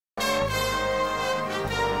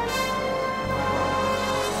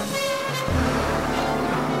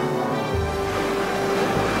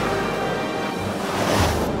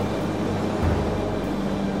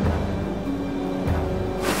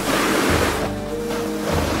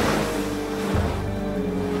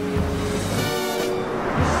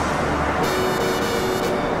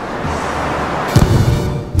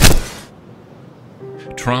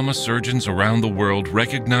trauma surgeons around the world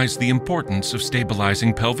recognize the importance of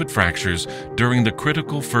stabilizing pelvic fractures during the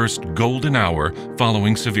critical first golden hour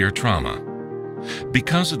following severe trauma.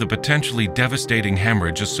 Because of the potentially devastating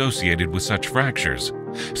hemorrhage associated with such fractures,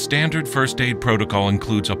 standard first aid protocol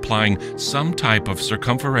includes applying some type of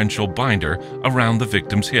circumferential binder around the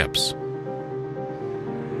victim's hips.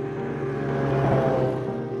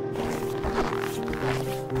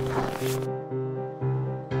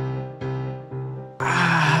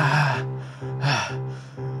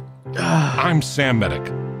 I'm Sam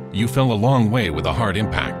Medic. You fell a long way with a hard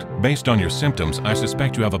impact. Based on your symptoms, I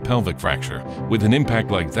suspect you have a pelvic fracture. With an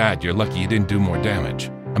impact like that, you're lucky you didn't do more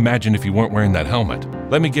damage. Imagine if you weren't wearing that helmet.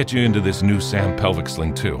 Let me get you into this new SAM Pelvic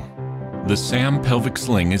Sling 2. The SAM Pelvic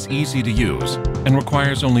Sling is easy to use and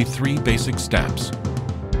requires only 3 basic steps.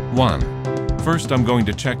 1. First, I'm going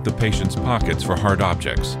to check the patient's pockets for hard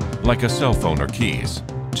objects, like a cell phone or keys.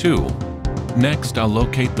 2. Next, I'll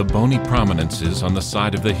locate the bony prominences on the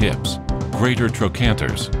side of the hips, greater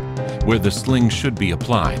trochanters, where the sling should be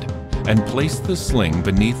applied, and place the sling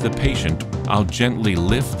beneath the patient. I'll gently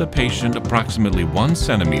lift the patient approximately 1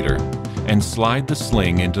 centimeter and slide the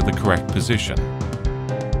sling into the correct position.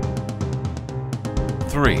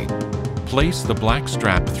 3. Place the black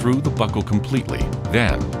strap through the buckle completely.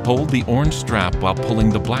 Then, hold the orange strap while pulling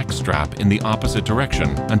the black strap in the opposite direction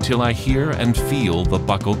until I hear and feel the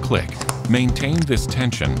buckle click. Maintain this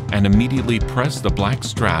tension and immediately press the black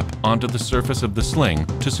strap onto the surface of the sling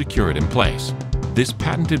to secure it in place. This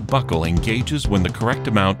patented buckle engages when the correct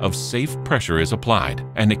amount of safe pressure is applied,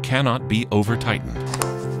 and it cannot be over-tightened.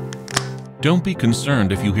 Don't be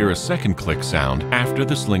concerned if you hear a second click sound after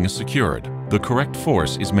the sling is secured. The correct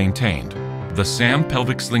force is maintained. The SAM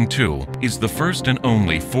Pelvic Sling 2 is the first and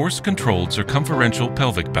only force-controlled circumferential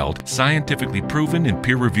pelvic belt scientifically proven in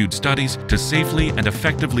peer-reviewed studies to safely and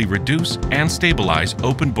effectively reduce and stabilize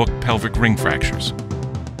open-book pelvic ring fractures.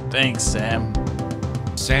 Thanks, Sam.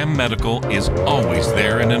 SAM Medical is always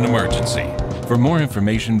there in an emergency. For more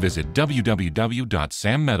information, visit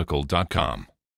www.sammedical.com.